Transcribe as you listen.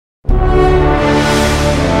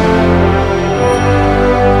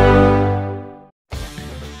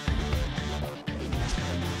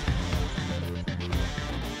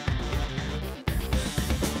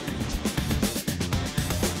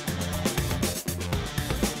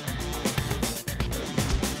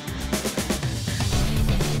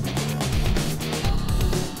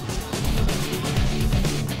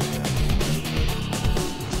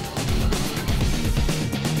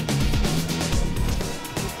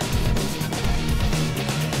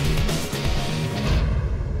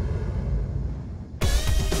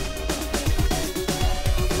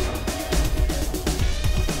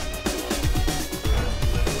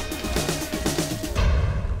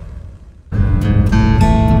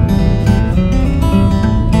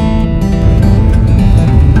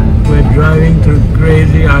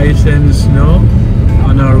ice and snow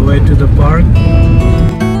on our way to the park.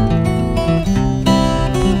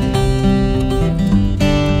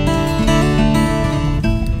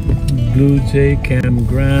 Blue Jay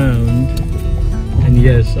Campground. And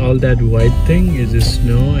yes, all that white thing is the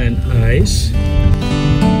snow and ice.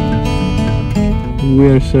 We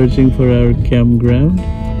are searching for our campground.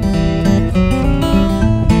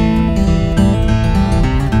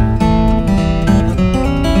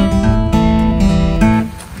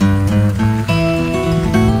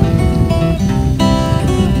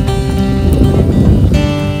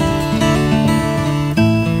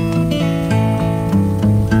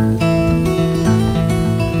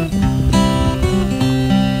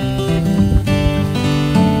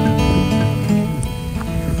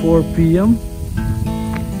 4 p.m.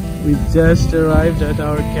 We just arrived at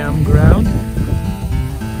our campground.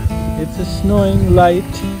 It's a snowing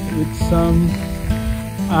light with some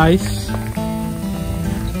ice.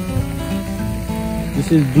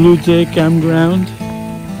 This is Blue Jay Campground.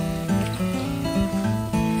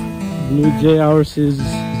 Blue Jay, ours is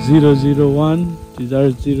 001. These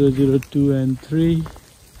are 002 and 3.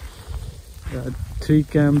 There are 3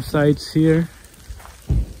 campsites here.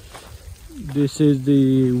 This is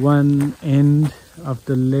the one end of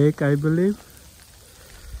the lake, I believe.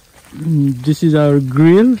 This is our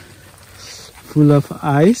grill full of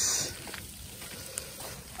ice.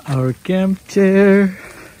 Our camp chair.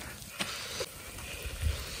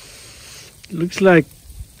 Looks like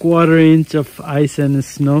 1/4 inch of ice and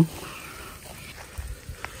snow.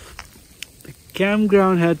 The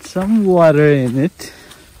campground had some water in it.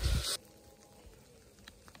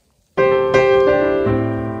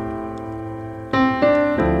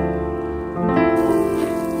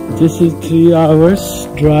 This is 3 hours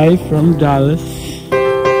drive from Dallas.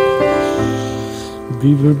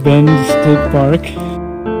 Beaver Bend State Park.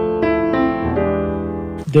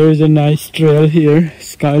 There is a nice trail here,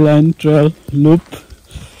 Skyline Trail Loop,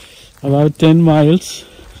 about 10 miles.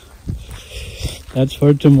 That's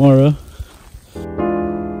for tomorrow.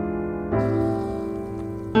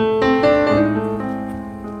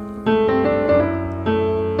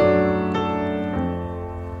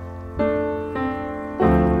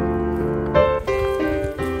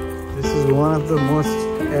 One of the most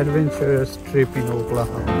adventurous trip in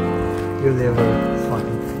Oklahoma you'll ever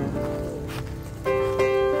find.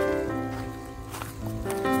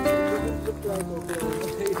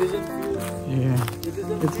 Yeah,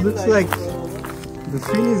 it looks like the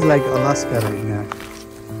feel is like Alaska right now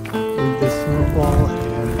with the snowfall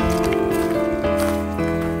and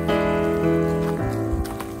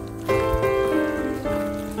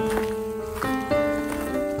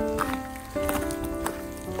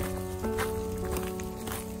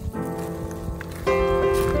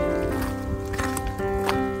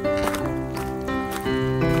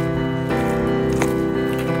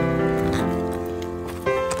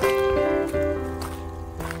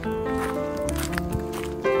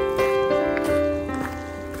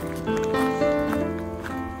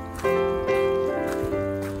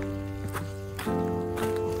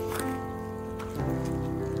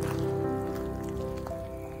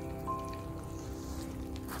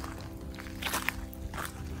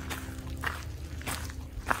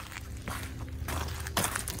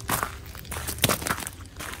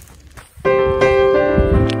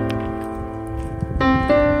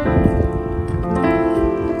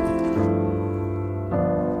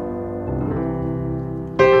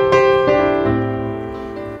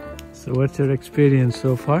So what's your experience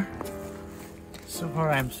so far? So far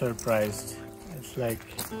I'm surprised. It's like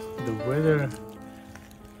the weather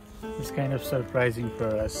is kind of surprising for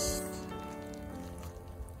us.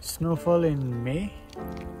 Snowfall in May?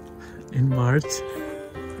 In March?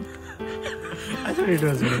 I thought it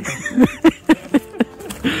was May.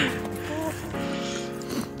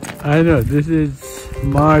 I know, this is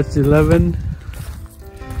March 11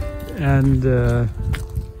 and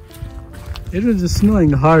it was just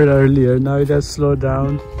snowing hard earlier. Now it has slowed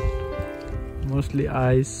down. Mostly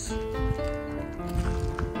ice.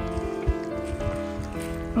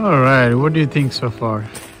 Alright, what do you think so far?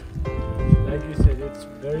 Like you said, it's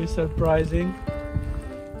very surprising.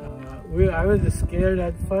 I was scared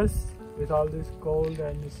at first with all this cold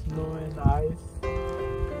and snow and ice.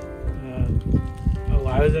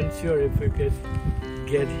 I wasn't sure if we could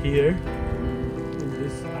get here in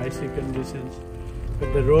these icy conditions.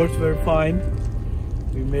 But the roads were fine.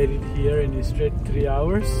 We made it here in a straight 3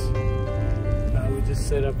 hours. We just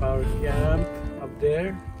set up our camp up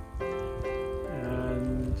there.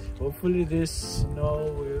 And hopefully this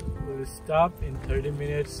snow will stop in 30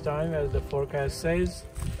 minutes time as the forecast says.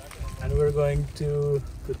 And we're going to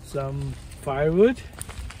put some firewood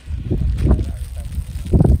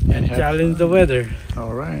challenge the weather.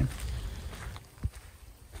 All right.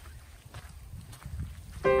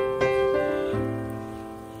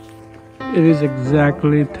 It is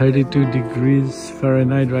exactly 32 degrees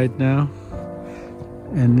Fahrenheit right now,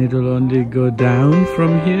 and it will only go down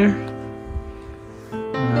from here.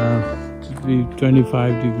 It will be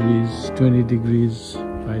 25 degrees, 20 degrees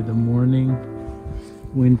by the morning.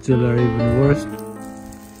 Winds are even worse.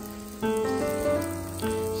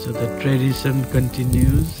 So the tradition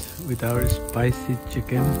continues with our spicy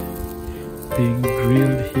chicken being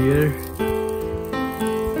grilled here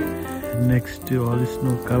next to all the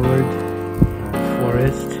snow-covered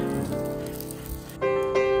forest.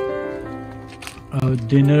 Our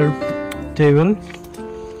dinner table.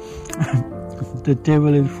 The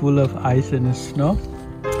table is full of ice and snow,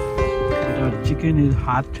 but our chicken is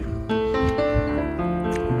hot.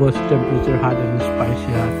 Both temperature hot and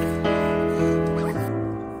spicy hot.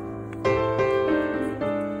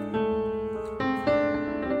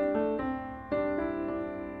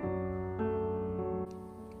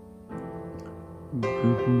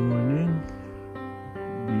 Good morning,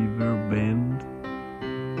 Beaver Bend.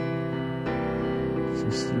 This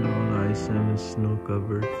is still all ice and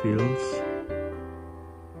snow-covered fields.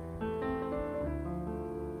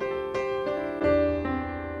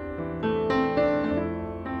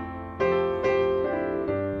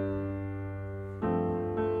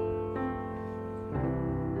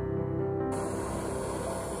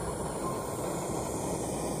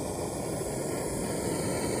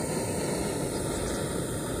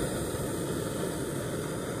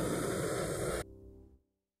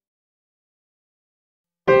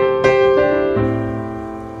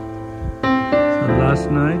 Last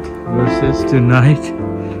night versus tonight,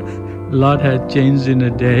 a lot had changed in a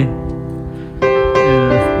day.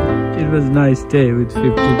 It was a nice day with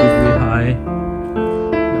 50-degree high.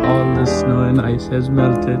 All the snow and ice has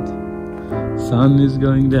melted. Sun is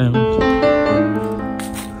going down.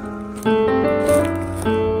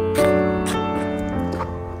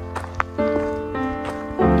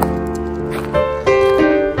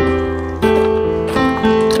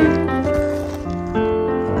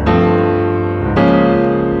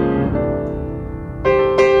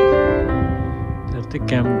 The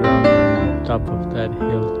campground on top of that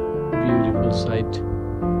hill, beautiful sight.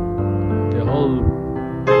 All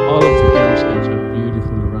of the campsites are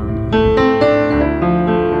beautiful around here.